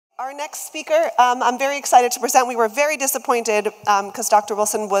Our next speaker, I'm very excited to present. We were very disappointed because Dr.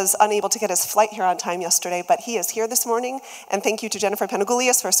 Wilson was unable to get his flight here on time yesterday, but he is here this morning, and thank you to Jennifer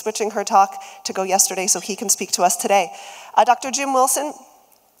Panagoulias for switching her talk to go yesterday so he can speak to us today. Dr. Jim Wilson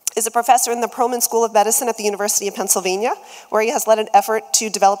is a professor in the Perelman School of Medicine at the University of Pennsylvania, where he has led an effort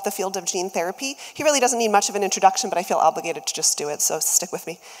to develop the field of gene therapy. He really doesn't need much of an introduction, but I feel obligated to just do it, so stick with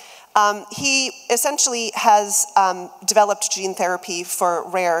me. He essentially has developed gene therapy for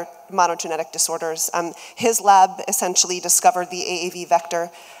rare monogenetic disorders. His lab essentially discovered the AAV vector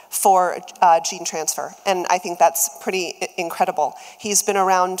for gene transfer, and I think that's pretty incredible. He's been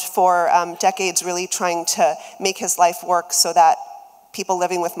around for decades really trying to make his life work so that people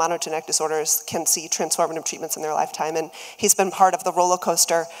living with monogenic disorders can see transformative treatments in their lifetime, and he's been part of the roller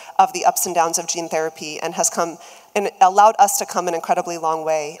coaster of the ups and downs of gene therapy and has come and allowed us to come an incredibly long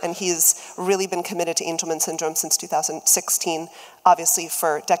way. And he's really been committed to Angelman syndrome since 2016, obviously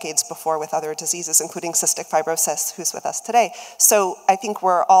for decades before with other diseases, including cystic fibrosis, who's with us today. So I think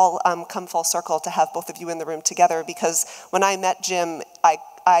we're all come full circle to have both of you in the room together, because when I met Jim, I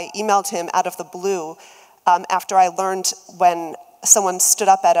emailed him out of the blue after I learned when someone stood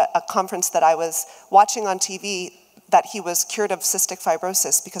up at a conference that I was watching on TV that he was cured of cystic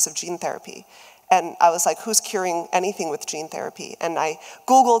fibrosis because of gene therapy. And I was like, who's curing anything with gene therapy? And I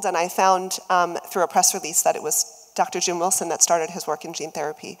Googled and I found through a press release that it was Dr. Jim Wilson that started his work in gene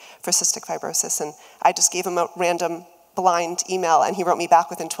therapy for cystic fibrosis. And I just gave him a random blind email and he wrote me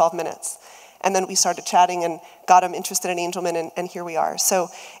back within 12 minutes. And then we started chatting and got him interested in Angelman, and here we are. So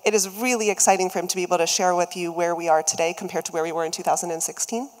it is really exciting for him to be able to share with you where we are today compared to where we were in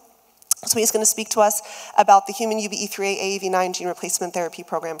 2016. So he's going to speak to us about the human UBE3A AAV9 gene replacement therapy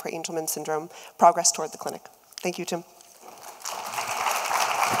program for Angelman syndrome, progress toward the clinic. Thank you, Jim.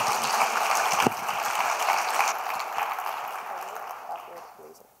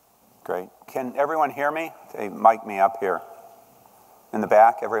 Great. Can everyone hear me? They mic me up here. In the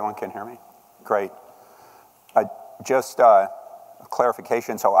back, everyone can hear me? Great. Just a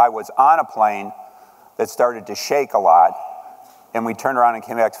clarification. So I was on a plane that started to shake a lot, and we turned around and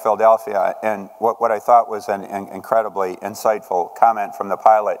came back to Philadelphia, and what I thought was an incredibly insightful comment from the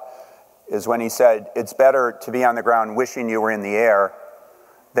pilot is when he said, it's better to be on the ground wishing you were in the air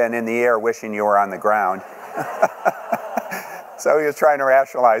than in the air wishing you were on the ground. So he was trying to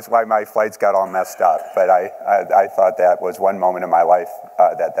rationalize why my flights got all messed up, but I thought that was one moment in my life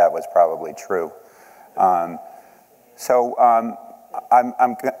that was probably true. I'm going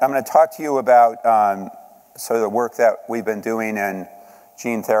to talk to you about so the work that we've been doing in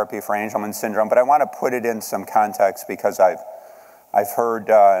gene therapy for Angelman syndrome, but I want to put it in some context because I've heard,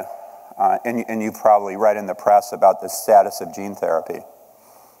 and you probably read in the press about the status of gene therapy.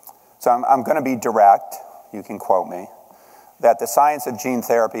 So I'm going to be direct, you can quote me, that the science of gene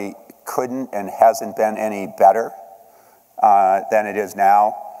therapy couldn't and hasn't been any better than it is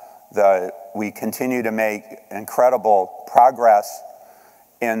now. We continue to make incredible progress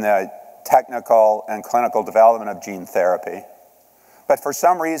in the technical and clinical development of gene therapy. But for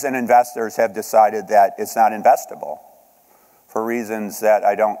some reason, investors have decided that it's not investable for reasons that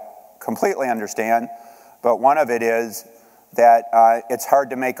I don't completely understand. But one of it is that it's hard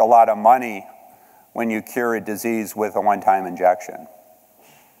to make a lot of money when you cure a disease with a one-time injection.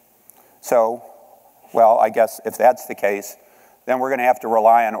 So, well, I guess if that's the case, then we're going to have to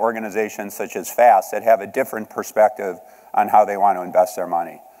rely on organizations such as FAST that have a different perspective on how they want to invest their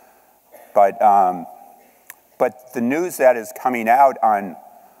money. But the news that is coming out on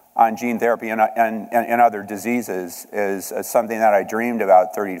gene therapy and other diseases is something that I dreamed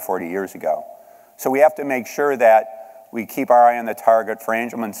about 30 to 40 years ago. So we have to make sure that we keep our eye on the target for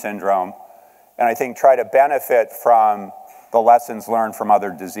Angelman syndrome, and I think try to benefit from the lessons learned from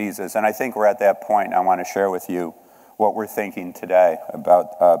other diseases. And I think we're at that point, and I want to share with you what we're thinking today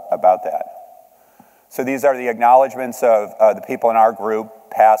about that. So these are the acknowledgments of the people in our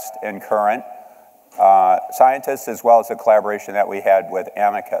group, past and current scientists, as well as the collaboration that we had with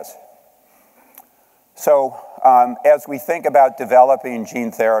Amicus. So as we think about developing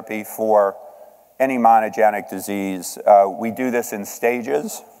gene therapy for any monogenic disease, we do this in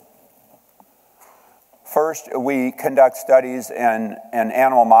stages. First, we conduct studies in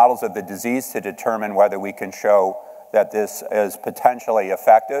animal models of the disease to determine whether we can show that this is potentially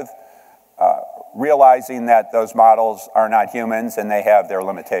effective, realizing that those models are not humans and they have their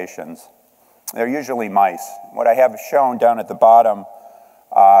limitations. They're usually mice. What I have shown down at the bottom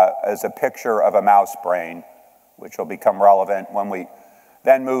is a picture of a mouse brain, which will become relevant when we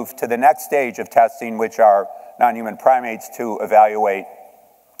then move to the next stage of testing, which are non-human primates, to evaluate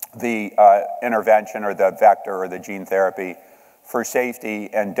the intervention or the vector or the gene therapy for safety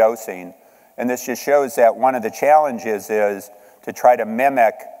and dosing. And this just shows that one of the challenges is to try to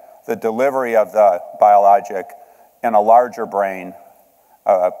mimic the delivery of the biologic in a larger brain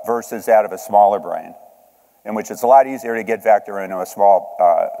versus that of a smaller brain, in which it's a lot easier to get vector into a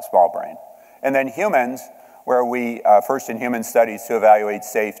small brain. And then humans, where we, first in human studies to evaluate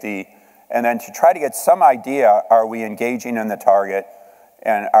safety, and then to try to get some idea, are we engaging in the target,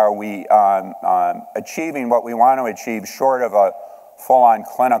 and are we achieving what we want to achieve short of a full-on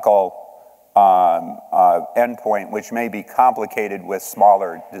clinical endpoint, which may be complicated with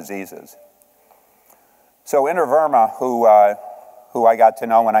smaller diseases. So Interverma, who I got to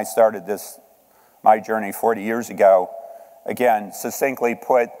know when I started my journey 40 years ago, again, succinctly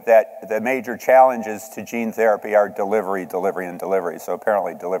put that the major challenges to gene therapy are delivery, and delivery. So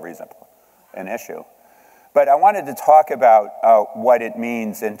apparently delivery is an issue. But I wanted to talk about what it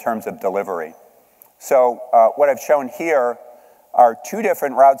means in terms of delivery. So what I've shown here are two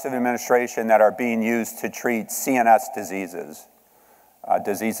different routes of administration that are being used to treat CNS diseases,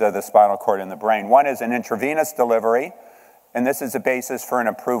 disease of the spinal cord and the brain. One is an intravenous delivery, and this is the basis for an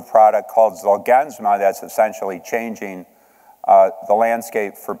approved product called Zolgensma that's essentially changing the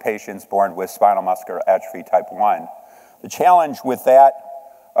landscape for patients born with spinal muscular atrophy type 1. The challenge with that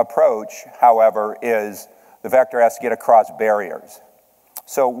approach, however, is the vector has to get across barriers.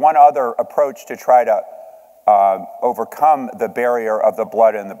 So one other approach to try to overcome the barrier of the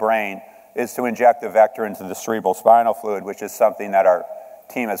blood in the brain is to inject the vector into the cerebral spinal fluid, which is something that our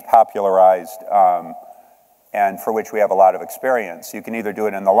team has popularized and for which we have a lot of experience. You can either do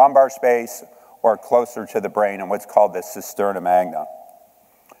it in the lumbar space or closer to the brain in what's called the cisterna magna.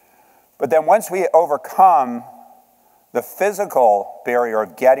 But then once we overcome the physical barrier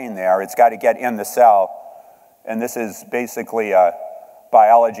of getting there, it's got to get in the cell. And this is basically a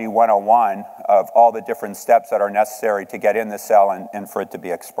biology 101 of all the different steps that are necessary to get in the cell and for it to be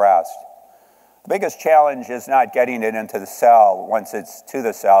expressed. The biggest challenge is not getting it into the cell once it's to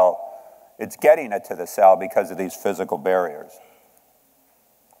the cell. It's getting it to the cell because of these physical barriers.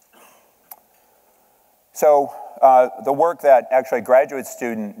 So the work that actually a graduate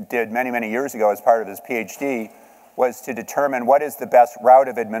student did many, many years ago as part of his PhD was to determine what is the best route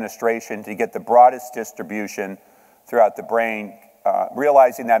of administration to get the broadest distribution throughout the brain,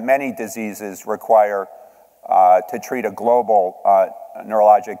 realizing that many diseases require, to treat a global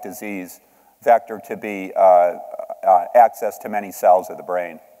neurologic disease, vector to be access to many cells of the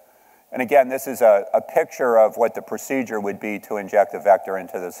brain. And again, this is a picture of what the procedure would be to inject a vector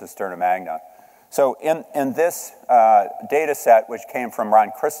into the cisterna magna. So in this data set, which came from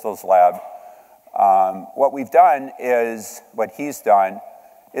Ron Crystal's lab, what we've done is, what he's done,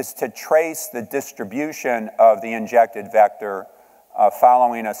 is to trace the distribution of the injected vector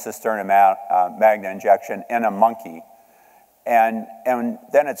following a cisterna magna injection in a monkey. And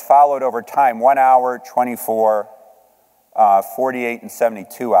then it's followed over time, 1 hour, 24, 48, and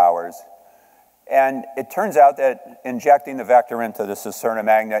 72 hours. And it turns out that injecting the vector into the cisterna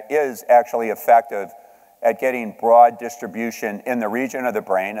magna is actually effective at getting broad distribution in the region of the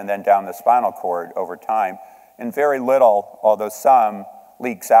brain and then down the spinal cord over time. And very little, although some,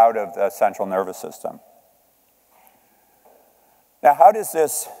 leaks out of the central nervous system. Now, how does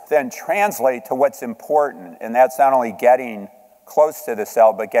this then translate to what's important? And that's not only getting close to the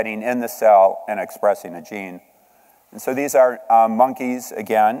cell, but getting in the cell and expressing a gene. And so these are monkeys,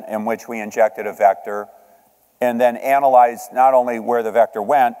 again, in which we injected a vector and then analyzed not only where the vector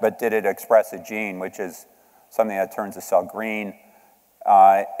went, but did it express a gene, which is something that turns the cell green.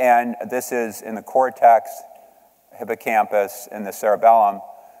 And this is in the cortex, hippocampus, and the cerebellum.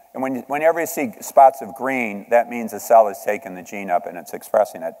 And whenever you see spots of green, that means the cell has taken the gene up and it's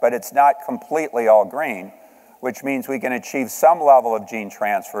expressing it. But it's not completely all green, which means we can achieve some level of gene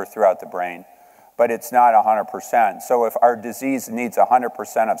transfer throughout the brain, but it's not 100%. So if our disease needs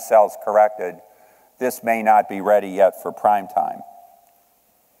 100% of cells corrected, this may not be ready yet for prime time.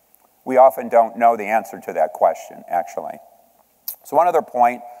 We often don't know the answer to that question, actually. So one other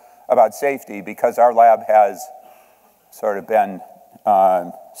point about safety, because our lab has sort of been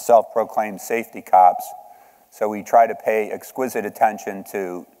self-proclaimed safety cops, so we try to pay exquisite attention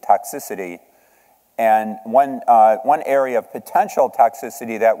to toxicity. And one area of potential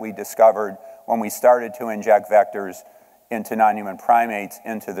toxicity that we discovered when we started to inject vectors into non-human primates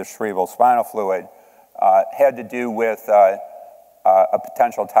into the cerebral spinal fluid had to do with a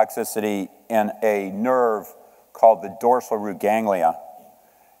potential toxicity in a nerve called the dorsal root ganglia.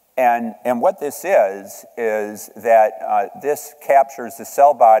 And what this is that this captures the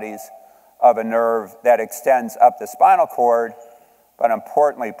cell bodies of a nerve that extends up the spinal cord, but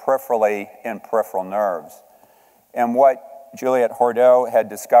importantly, peripherally in peripheral nerves. And what Juliette Hordeau had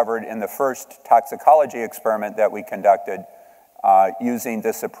discovered in the first toxicology experiment that we conducted using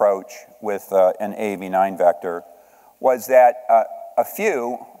this approach with an AAV9 vector was that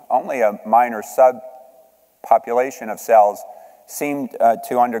only a minor subpopulation of cells seemed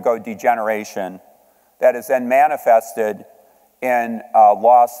to undergo degeneration that is then manifested in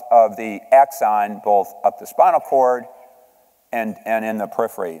loss of the axon both up the spinal cord and in the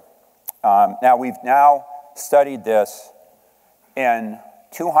periphery. Now, we've now studied this in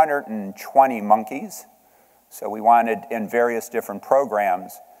 220 monkeys. So we wanted in various different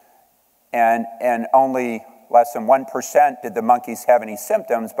programs, and only less than 1% did the monkeys have any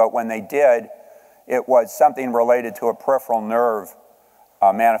symptoms, but when they did, it was something related to a peripheral nerve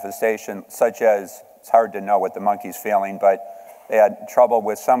manifestation, such as, it's hard to know what the monkey's feeling, but they had trouble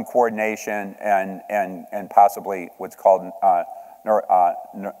with some coordination and possibly what's called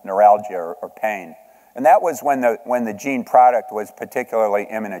neuralgia or pain. And that was when the gene product was particularly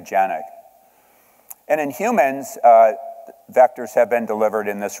immunogenic. And in humans, vectors have been delivered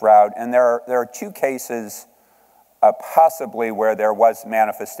in this route, and there are two cases possibly where there was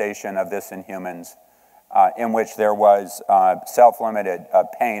manifestation of this in humans, in which there was self-limited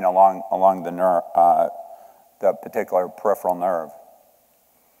pain along the particular peripheral nerve.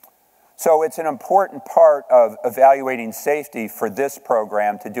 So it's an important part of evaluating safety for this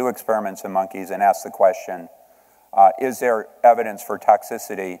program to do experiments in monkeys and ask the question, is there evidence for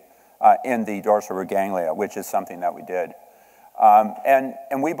toxicity in the dorsal root ganglia, which is something that we did.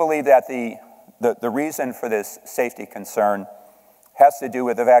 And we believe that the reason for this safety concern has to do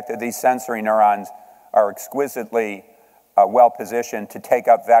with the fact that these sensory neurons are exquisitely well-positioned to take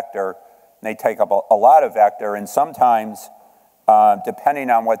up vector. They take up a lot of vector, and sometimes, depending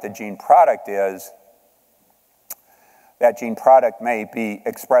on what the gene product is, that gene product may be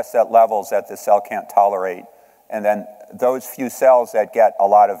expressed at levels that the cell can't tolerate, and then those few cells that get a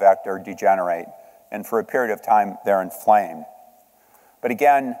lot of vector degenerate, and for a period of time, they're inflamed. But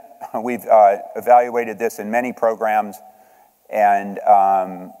again, we've evaluated this in many programs, and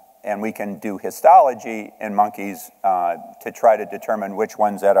we can do histology in monkeys to try to determine which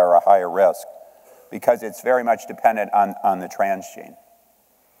ones that are a higher risk, because it's very much dependent on the transgene.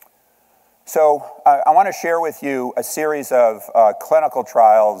 So I want to share with you a series of clinical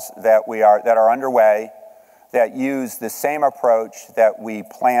trials that are underway that use the same approach that we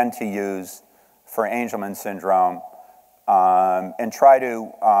plan to use for Angelman syndrome, and try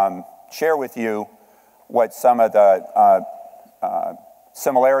to share with you what some of the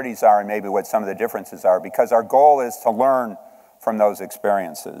similarities are and maybe what some of the differences are, because our goal is to learn from those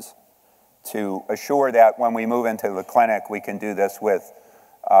experiences to assure that when we move into the clinic, we can do this with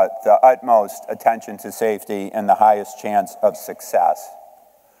the utmost attention to safety and the highest chance of success.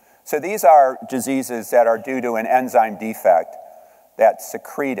 So these are diseases that are due to an enzyme defect that's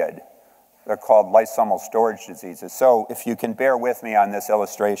secreted. They're called lysosomal storage diseases. So if you can bear with me on this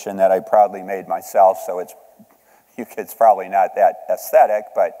illustration that I proudly made myself, so it's probably not that aesthetic,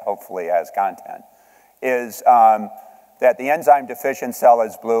 but hopefully has content, is that the enzyme deficient cell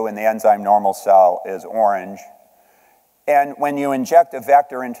is blue and the enzyme normal cell is orange. And when you inject a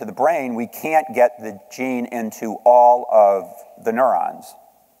vector into the brain, we can't get the gene into all of the neurons.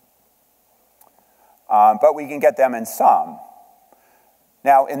 But we can get them in some.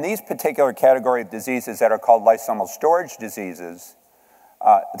 Now, in these particular category of diseases that are called lysosomal storage diseases,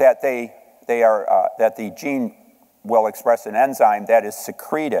 that the gene will express an enzyme that is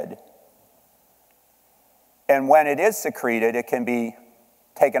secreted. And when it is secreted, it can be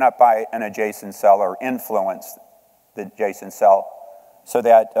taken up by an adjacent cell or influence the adjacent cell so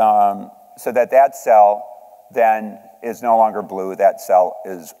that that cell then is no longer blue, that cell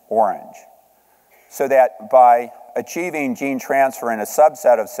is orange. So that by achieving gene transfer in a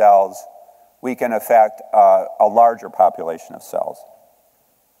subset of cells, we can affect a larger population of cells.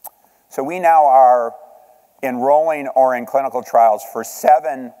 So we now are enrolling or in clinical trials for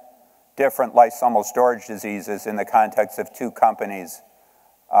 7 different lysosomal storage diseases in the context of 2 companies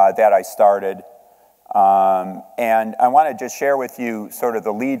that I started. And I want to just share with you sort of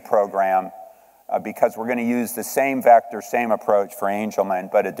the lead program because we're going to use the same vector, same approach for Angelman,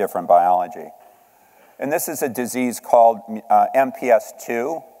 but a different biology. And this is a disease called MPS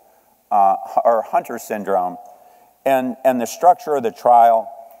II, or Hunter syndrome. And the structure of the trial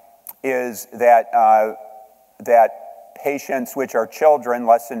is that patients, which are children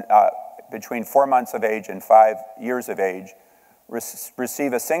between 4 months of age and 5 years of age,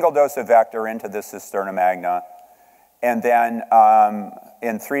 receive a single dose of vector into the cisterna magna, and then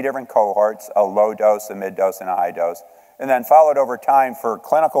in 3 different cohorts, a low dose, a mid dose, and a high dose, and then followed over time for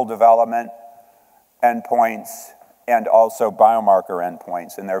clinical development endpoints and also biomarker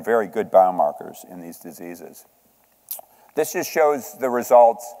endpoints, and they're very good biomarkers in these diseases. This just shows the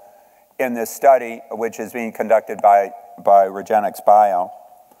results in this study, which is being conducted by Regenix Bio,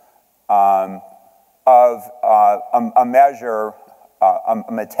 of a measure, a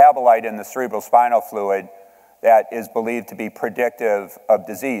metabolite in the cerebrospinal fluid that is believed to be predictive of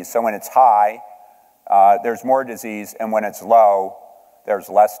disease. So when it's high, there's more disease, and when it's low, there's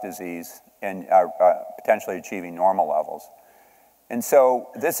less disease, and potentially achieving normal levels. And so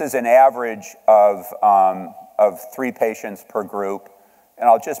this is an average of 3 patients per group. And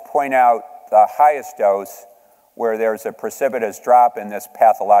I'll just point out the highest dose where there's a precipitous drop in this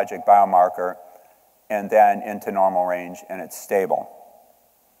pathologic biomarker and then into normal range, and it's stable.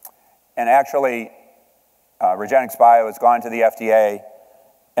 And actually, Regenix Bio has gone to the FDA,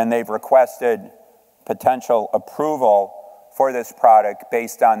 and they've requested potential approval for this product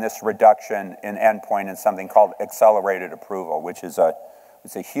based on this reduction in endpoint in something called accelerated approval, which is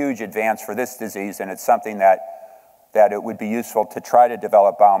it's a huge advance for this disease, and it's something that it would be useful to try to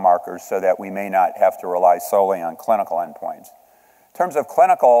develop biomarkers so that we may not have to rely solely on clinical endpoints. In terms of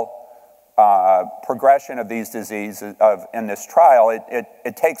clinical progression of these diseases in this trial,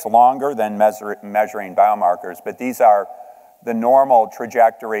 it takes longer than measuring biomarkers, but these are the normal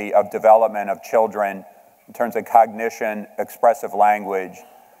trajectory of development of children in terms of cognition, expressive language,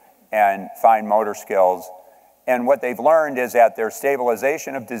 and fine motor skills. And what they've learned is that there's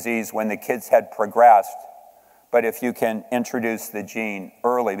stabilization of disease when the kids had progressed, but if you can introduce the gene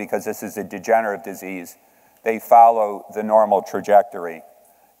early, because this is a degenerative disease, they follow the normal trajectory.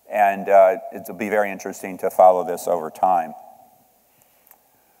 And it'll be very interesting to follow this over time.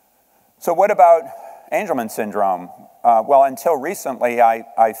 So what about Angelman syndrome? Well, until recently,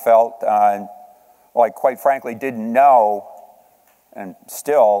 I felt, well, I quite frankly didn't know, and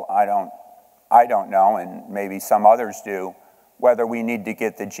still I don't know, and maybe some others do, whether we need to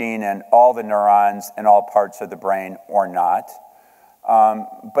get the gene in all the neurons in all parts of the brain or not.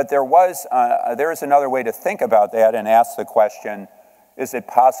 But there is another way to think about that and ask the question, is it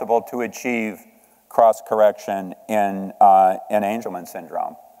possible to achieve cross-correction in Angelman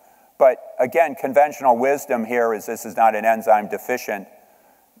syndrome? But again, conventional wisdom here is this is not an enzyme deficient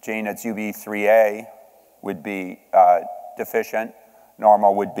gene. It's UB3A would be deficient.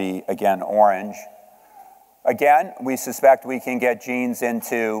 Normal would be, again, orange. Again, we suspect we can get genes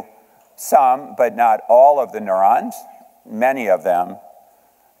into some, but not all of the neurons, many of them.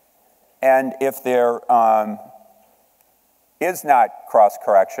 And if there is not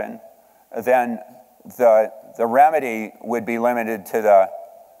cross-correction, then the remedy would be limited to the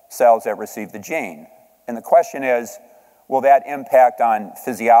cells that receive the gene. And the question is, will that impact on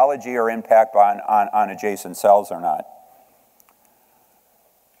physiology or impact on adjacent cells or not?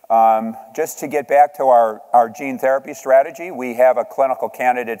 Just to get back to our gene therapy strategy, we have a clinical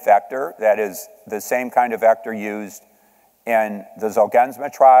candidate vector that is the same kind of vector used in the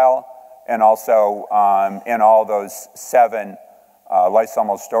Zolgensma trial and also in all those 7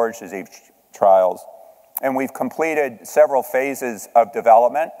 lysosomal storage disease trials. And we've completed several phases of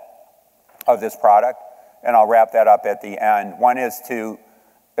development of this product, and I'll wrap that up at the end. One is to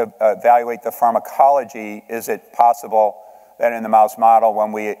evaluate the pharmacology. Is it possible that in the mouse model,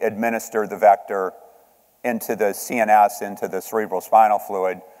 when we administer the vector into the CNS, into the cerebrospinal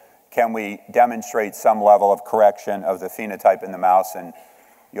fluid, can we demonstrate some level of correction of the phenotype in the mouse? And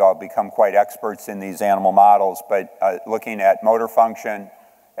you all become quite experts in these animal models, but looking at motor function,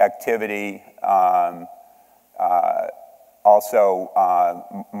 activity, also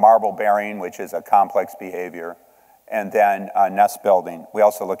marble bearing, which is a complex behavior, and then nest building. We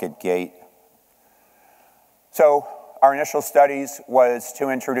also look at gait. So our initial studies was to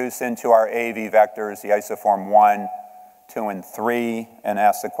introduce into our AAV vectors the isoform 1, 2, and 3, and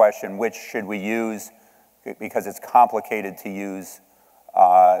ask the question, which should we use? Because it's complicated to use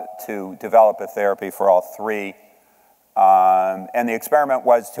to develop a therapy for all 3. And the experiment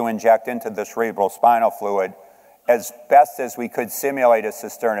was to inject into the cerebrospinal fluid as best as we could simulate a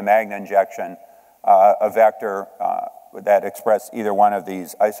cisterna magna injection, a vector that expressed either one of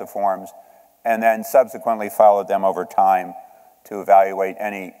these isoforms, and then subsequently followed them over time to evaluate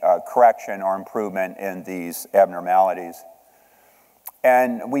any correction or improvement in these abnormalities.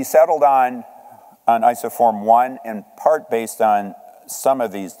 And we settled on isoform 1, in part based on some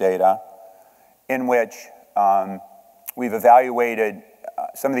of these data, in which we've evaluated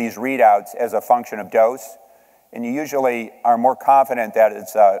some of these readouts as a function of dose. And you usually are more confident that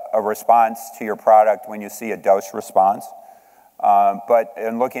it's a response to your product when you see a dose response. But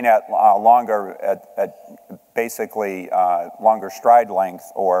in looking at longer stride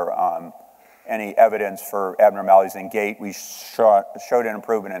length any evidence for abnormalities in gait. We showed an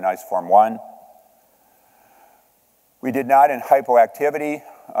improvement in isoform 1. We did not in hypoactivity,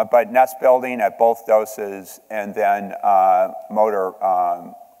 but nest building at both doses, and then motor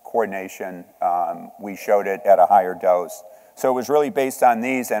coordination, we showed it at a higher dose. So it was really based on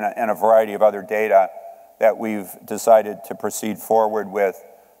these and a variety of other data that we've decided to proceed forward with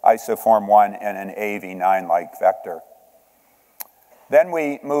isoform 1 and an AAV9-like vector. Then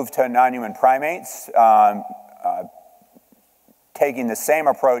we moved to non-human primates, taking the same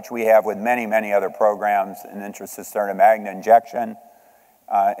approach we have with many, many other programs, an intracisterna magna injection.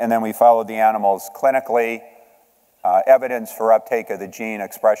 And then we followed the animals clinically, evidence for uptake of the gene,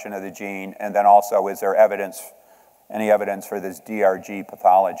 expression of the gene, and then also is there any evidence for this DRG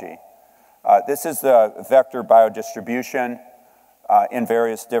pathology. This is the vector biodistribution in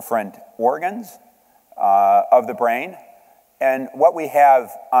various different organs of the brain. And what we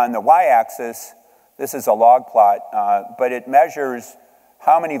have on the y-axis, this is a log plot, but it measures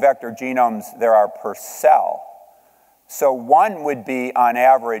how many vector genomes there are per cell. So 1 would be, on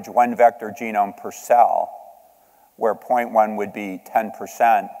average, 1 vector genome per cell, where 0.1 would be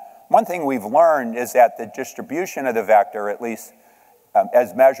 10%. One thing we've learned is that the distribution of the vector, at least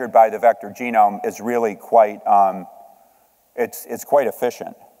as measured by the vector genome, is really quite, it's quite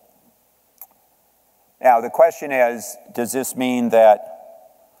efficient. Now, the question is, does this mean that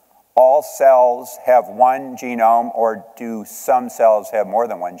all cells have 1 genome, or do some cells have more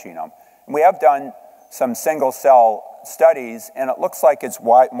than 1 genome? And we have done some single-cell studies, and it looks like it's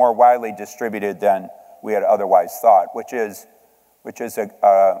more widely distributed than we had otherwise thought, which is a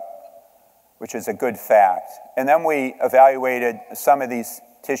good fact. And then we evaluated some of these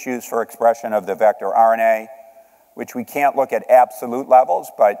tissues for expression of the vector RNA, which we can't look at absolute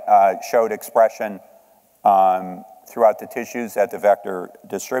levels, but showed expression throughout the tissues that the vector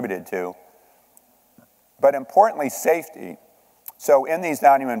distributed to. But importantly, safety. So in these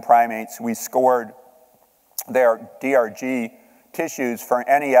non-human primates, we scored their DRG tissues for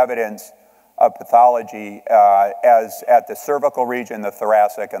any evidence of pathology as at the cervical region, the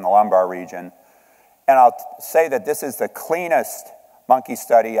thoracic, and the lumbar region. And I'll say that this is the cleanest monkey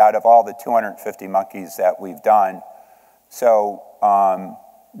study out of all the 250 monkeys that we've done. So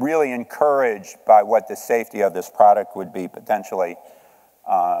really encouraged by what the safety of this product would be, potentially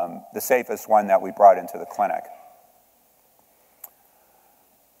the safest one that we brought into the clinic.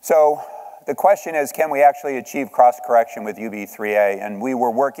 So the question is, can we actually achieve cross-correction with UB3A? And we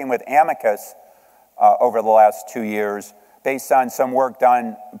were working with Amicus over the last 2 years based on some work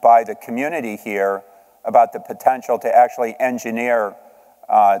done by the community here about the potential to actually engineer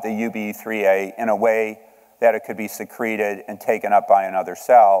the UB3A in a way that it could be secreted and taken up by another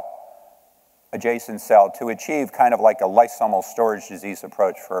cell, adjacent cell, to achieve kind of like a lysosomal storage disease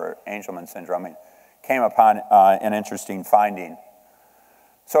approach for Angelman syndrome. It came upon an interesting finding.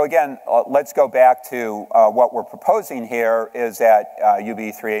 So again, let's go back to what we're proposing here is that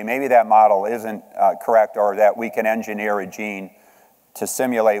UB3A, maybe that model isn't correct, or that we can engineer a gene to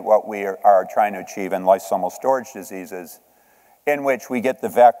simulate what we are trying to achieve in lysosomal storage diseases, in which we get the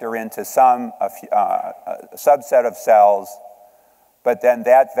vector into some subset of cells, but then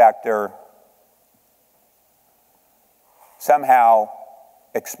that vector somehow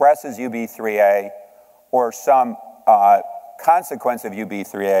expresses UB3A or some consequence of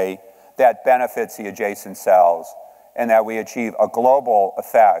UB3A that benefits the adjacent cells, and that we achieve a global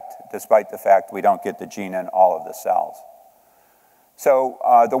effect despite the fact we don't get the gene in all of the cells. So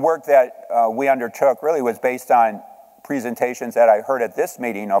the work that we undertook really was based on presentations that I heard at this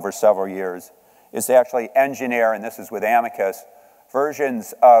meeting over several years, is to actually engineer, and this is with Amicus,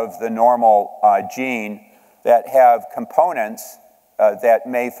 versions of the normal gene that have components that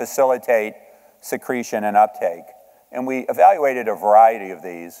may facilitate secretion and uptake. And we evaluated a variety of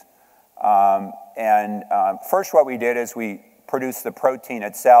these. First what we did is we produced the protein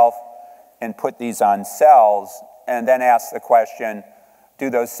itself and put these on cells, and then asked the question, do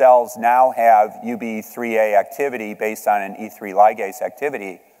those cells now have UB3A activity based on an E3 ligase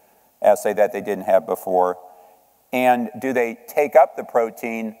activity assay that they didn't have before? And do they take up the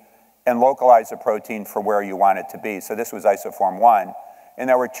protein and localize the protein for where you want it to be? So this was isoform 1. And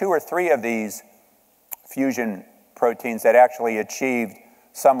there were 2 or 3 of these fusion proteins that actually achieved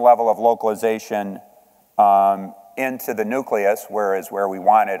some level of localization into the nucleus, whereas where we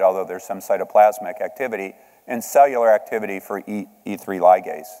wanted, although there's some cytoplasmic activity, and cellular activity for E3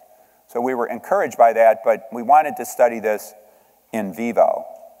 ligase. So we were encouraged by that, but we wanted to study this in vivo.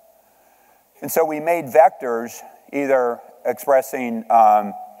 And so we made vectors either expressing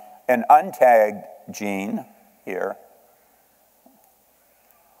an untagged gene here,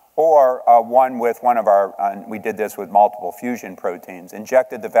 or one with one of our, we did this with multiple fusion proteins,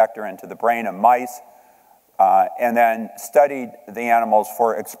 injected the vector into the brain of mice, and then studied the animals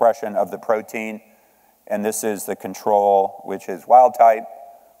for expression of the protein. And this is the control, which is wild type,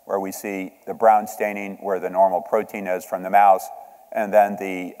 where we see the brown staining where the normal protein is from the mouse, and then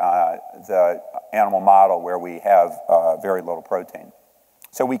the animal model where we have very little protein.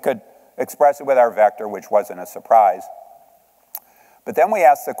 So we could express it with our vector, which wasn't a surprise. But then we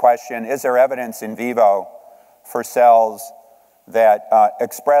asked the question, is there evidence in vivo for cells that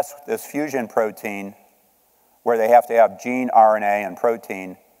express this fusion protein where they have to have gene, RNA, and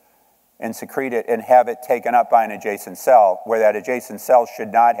protein and secrete it and have it taken up by an adjacent cell, where that adjacent cell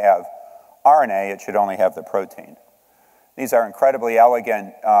should not have RNA, it should only have the protein. These are incredibly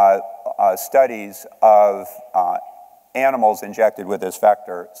elegant studies of animals injected with this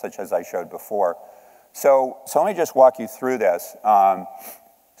vector, such as I showed before. So let me just walk you through this.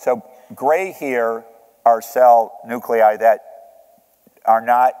 So gray here are cell nuclei that are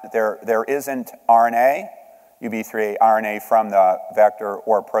not, there isn't RNA, UB3A RNA from the vector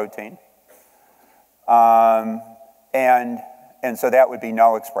or protein. And so that would be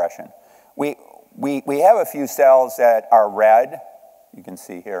no expression. We have a few cells that are red, you can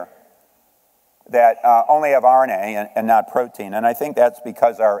see here, that only have RNA and not protein. And I think that's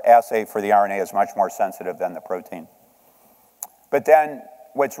because our assay for the RNA is much more sensitive than the protein. But then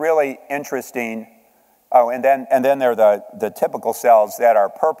what's really interesting, and then there are the typical cells that are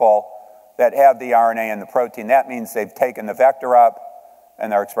purple that have the RNA and the protein. That means they've taken the vector up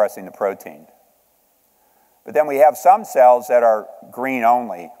and they're expressing the protein. But then we have some cells that are green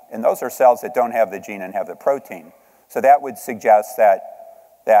only, and those are cells that don't have the gene and have the protein. So that would suggest that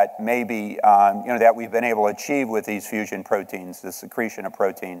maybe that we've been able to achieve with these fusion proteins, the secretion of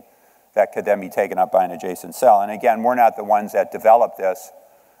protein that could then be taken up by an adjacent cell. And again, we're not the ones that developed this.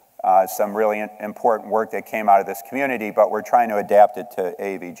 Some really important work that came out of this community, but we're trying to adapt it to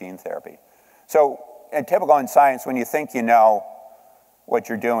AAV gene therapy. So, typical in science, when you think you know what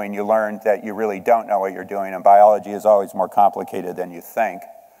you're doing, you learn that you really don't know what you're doing, and biology is always more complicated than you think.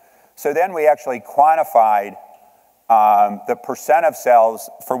 So then we actually quantified the percent of cells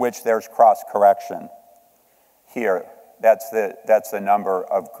for which there's cross-correction here. That's the number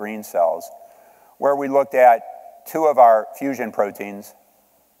of green cells, where we looked at two of our fusion proteins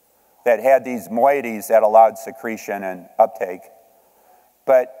that had these moieties that allowed secretion and uptake.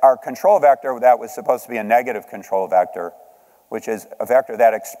 But our control vector that was supposed to be a negative control vector, which is a vector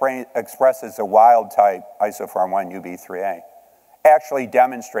that expresses the wild type isoform 1 UB3A, actually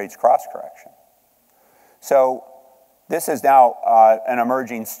demonstrates cross-correction. So this is now an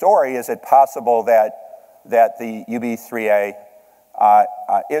emerging story. Is it possible that the UB3A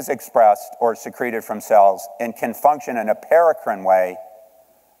is expressed or secreted from cells and can function in a paracrine way,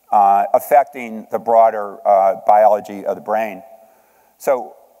 affecting the broader biology of the brain?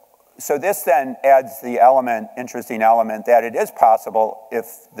 So this then adds the interesting element that it is possible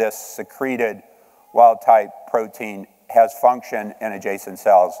if this secreted wild-type protein has function in adjacent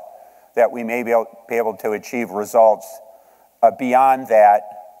cells, that we may be able to achieve results beyond that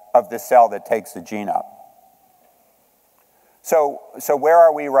of the cell that takes the gene up. So where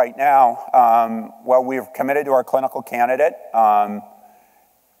are we right now? Well, we've committed to our clinical candidate,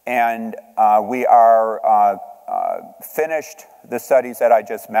 and we are finished the studies that I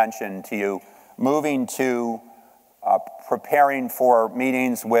just mentioned to you, moving to preparing for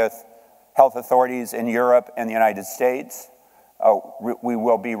meetings with health authorities in Europe and the United States. We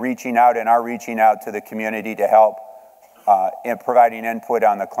will be reaching out and are reaching out to the community to help in providing input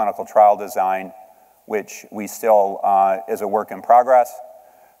on the clinical trial design, which we still is a work in progress.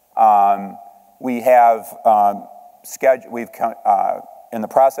 We have in the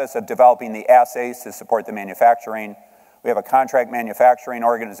process of developing the assays to support the manufacturing. We have a contract manufacturing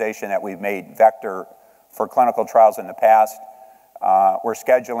organization that we've made vector for clinical trials in the past. We're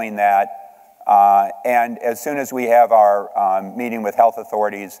scheduling that. And as soon as we have our meeting with health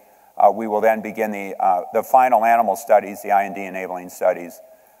authorities, we will then begin the final animal studies, the IND-enabling studies,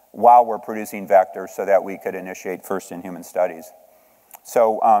 while we're producing vector so that we could initiate first-in-human studies.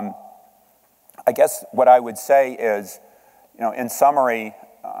 So I guess what I would say is, in summary,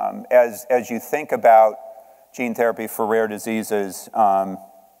 as you think about gene therapy for rare diseases,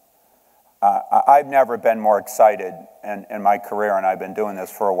 I've never been more excited in my career, and I've been doing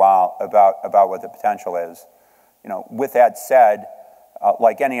this for a while, about what the potential is. With that said,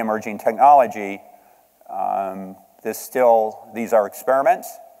 like any emerging technology, these are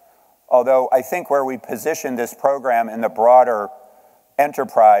experiments. Although I think where we position this program in the broader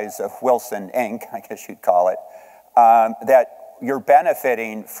enterprise of Wilson Inc., I guess you'd call it, you're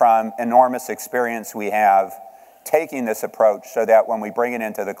benefiting from enormous experience we have taking this approach so that when we bring it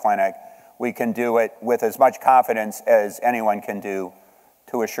into the clinic, we can do it with as much confidence as anyone can do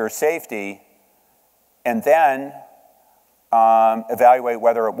to assure safety, and then evaluate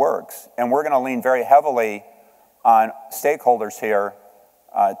whether it works. And we're going to lean very heavily on stakeholders here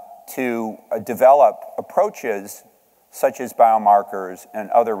to develop approaches such as biomarkers and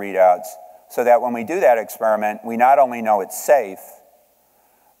other readouts, so that when we do that experiment, we not only know it's safe,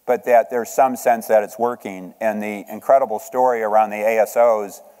 but that there's some sense that it's working. And the incredible story around the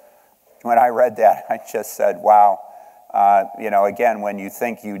ASOs, when I read that, I just said, wow, again, when you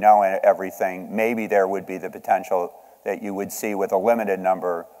think you know everything, maybe there would be the potential that you would see with a limited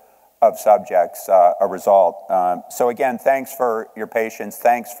number of subjects a result. So again, thanks for your patience.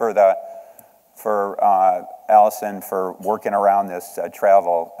 Thanks for Allison for working around this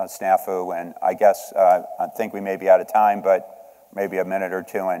travel snafu. And I guess I think we may be out of time, but maybe a minute or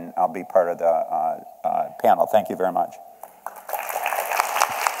two, and I'll be part of the panel. Thank you very much.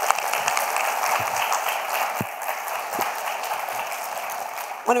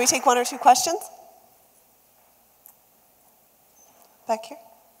 Why don't we take one or two questions? Back here.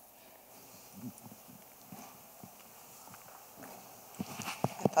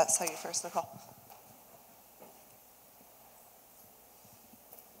 I thought I saw you first, Nicole.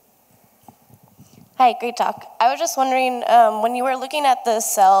 Hi, great talk. I was just wondering, when you were looking at the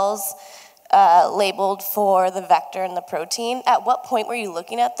cells labeled for the vector and the protein, at what point were you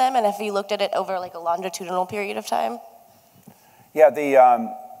looking at them, and if you looked at it over like a longitudinal period of time? Yeah,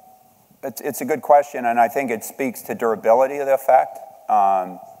 it's a good question, and I think it speaks to durability of the effect.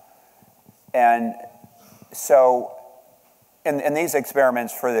 And so in these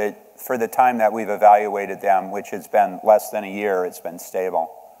experiments, for the time that we've evaluated them, which has been less than a year, it's been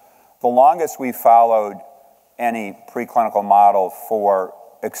stable. The longest we followed any preclinical model for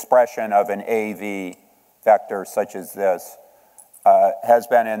expression of an AAV vector such as this has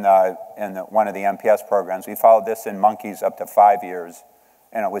been in one of the MPS programs. We followed this in monkeys up to 5 years,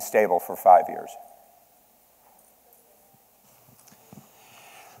 and it was stable for 5 years.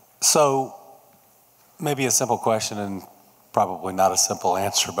 So maybe a simple question and probably not a simple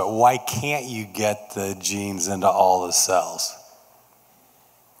answer, but why can't you get the genes into all the cells?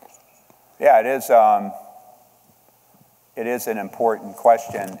 Yeah, it is an important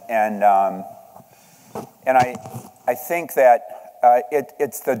question, and I think that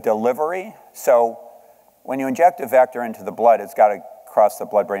it's the delivery. So when you inject a vector into the blood, it's got to cross the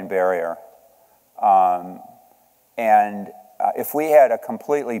blood-brain barrier, and if we had a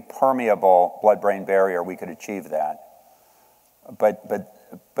completely permeable blood-brain barrier, we could achieve that, but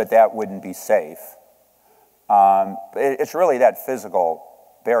that wouldn't be safe. It's really that physical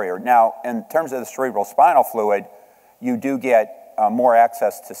barrier. Now, in terms of the cerebral spinal fluid, you do get more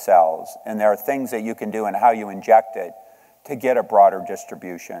access to cells, and there are things that you can do in how you inject it to get a broader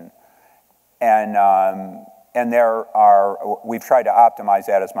distribution. And we've tried to optimize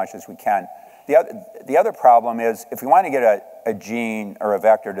that as much as we can. The other problem is, if we want to get a gene or a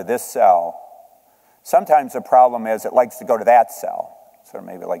vector to this cell, sometimes the problem is it likes to go to that cell, sort of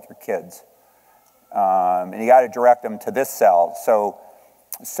maybe like your kids. And you got to direct them to this cell. So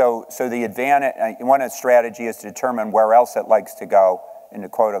the advantage, one strategy is to determine where else it likes to go and to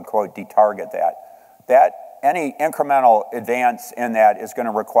quote unquote detarget that. Any incremental advance in that is going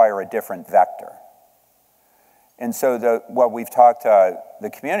to require a different vector. And so what we've talked to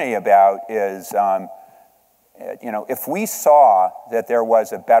the community about is, if we saw that there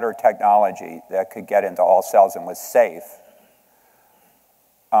was a better technology that could get into all cells and was safe,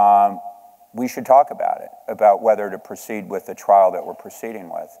 we should talk about it, about whether to proceed with the trial that we're proceeding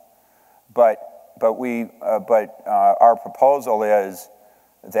with. But our proposal is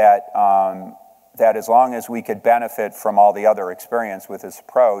that as long as we could benefit from all the other experience with this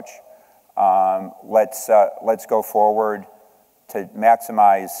approach, let's go forward to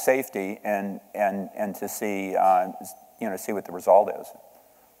maximize safety and to see see what the result is.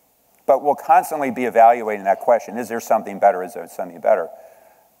 But we'll constantly be evaluating that question: is there something better? Is there something better?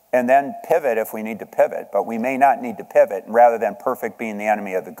 And then pivot if we need to pivot. But we may not need to pivot. And rather than perfect being the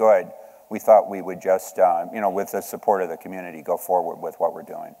enemy of the good, we thought we would just, with the support of the community, go forward with what we're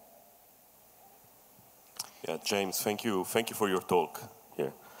doing. Yeah, James, thank you for your talk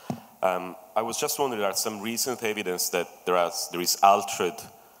here. I was just wondering, there are some recent evidence that there is altered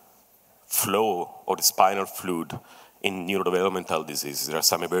flow of the spinal fluid in neurodevelopmental diseases. There are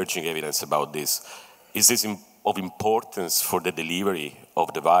some emerging evidence about this. Is this of importance for the delivery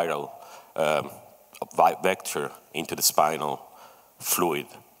of the viral vector into the spinal fluid,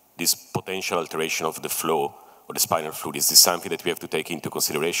 this potential alteration of the flow or the spinal fluid? Is this something that we have to take into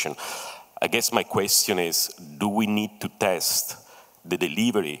consideration? I guess my question is, do we need to test the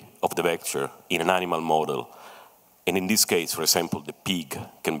delivery of the vector in an animal model? And in this case, for example, the pig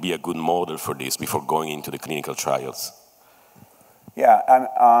can be a good model for this before going into the clinical trials.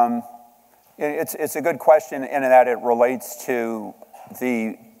 Yeah, it's a good question in that it relates to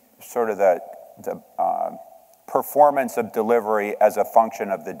the sort of the performance of delivery as a function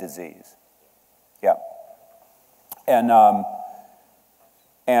of the disease. Yeah. And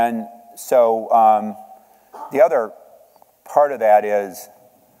so the other part of that is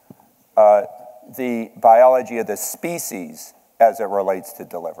the biology of the species as it relates to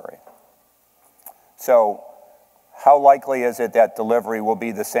delivery. So how likely is it that delivery will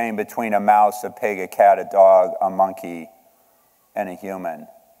be the same between a mouse, a pig, a cat, a dog, a monkey, and a human?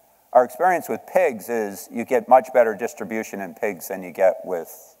 Our experience with pigs is you get much better distribution in pigs than you get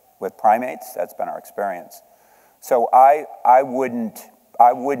with primates. That's been our experience. So I wouldn't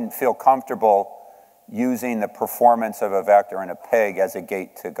feel comfortable using the performance of a vector in a pig as a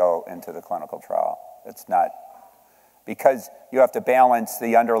gate to go into the clinical trial. It's not, because you have to balance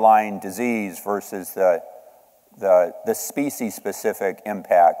the underlying disease versus the species-specific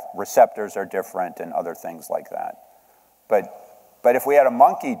impact. Receptors are different and other things like that. But if we had a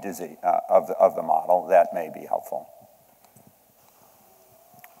monkey disease of the model, that may be helpful.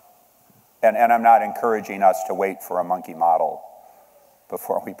 And I'm not encouraging us to wait for a monkey model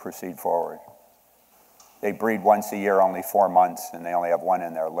before we proceed forward. They breed once a year, only 4 months, and they only have one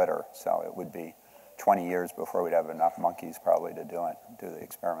in their litter. So it would be 20 years before we'd have enough monkeys probably to do the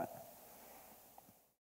experiment.